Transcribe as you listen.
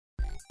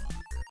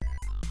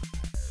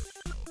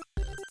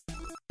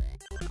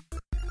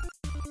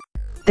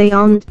they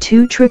aren't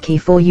too tricky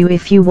for you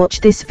if you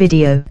watch this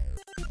video.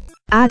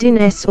 Adding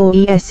s or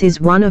es is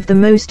one of the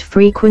most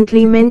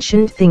frequently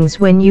mentioned things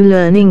when you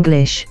learn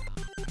English.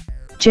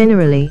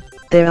 Generally,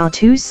 there are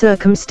two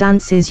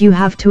circumstances you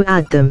have to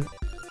add them.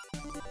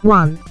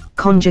 1.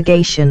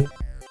 Conjugation.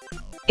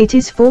 It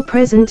is for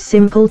present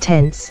simple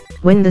tense,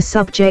 when the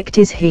subject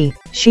is he,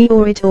 she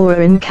or it or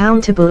an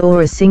uncountable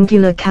or a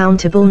singular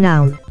countable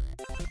noun.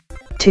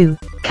 2.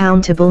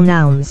 Countable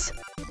nouns.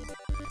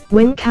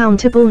 When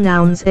countable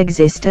nouns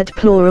exist at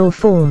plural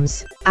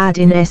forms,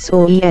 adding s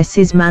or es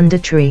is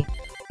mandatory.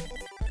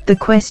 The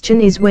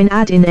question is when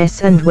adding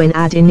s and when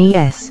adding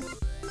es.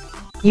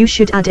 You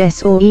should add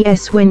s or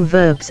es when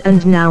verbs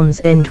and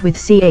nouns end with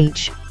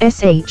ch,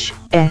 sh,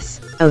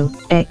 s, o,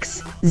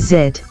 x,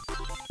 z.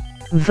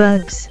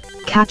 Verbs: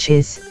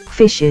 catches,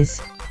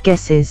 fishes,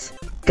 guesses,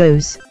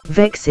 goes,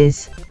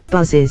 vexes,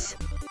 buzzes.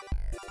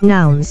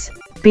 Nouns: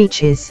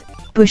 beaches,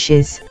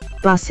 bushes,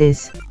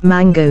 buses,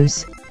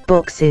 mangoes,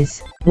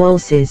 boxes,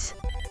 waltzes,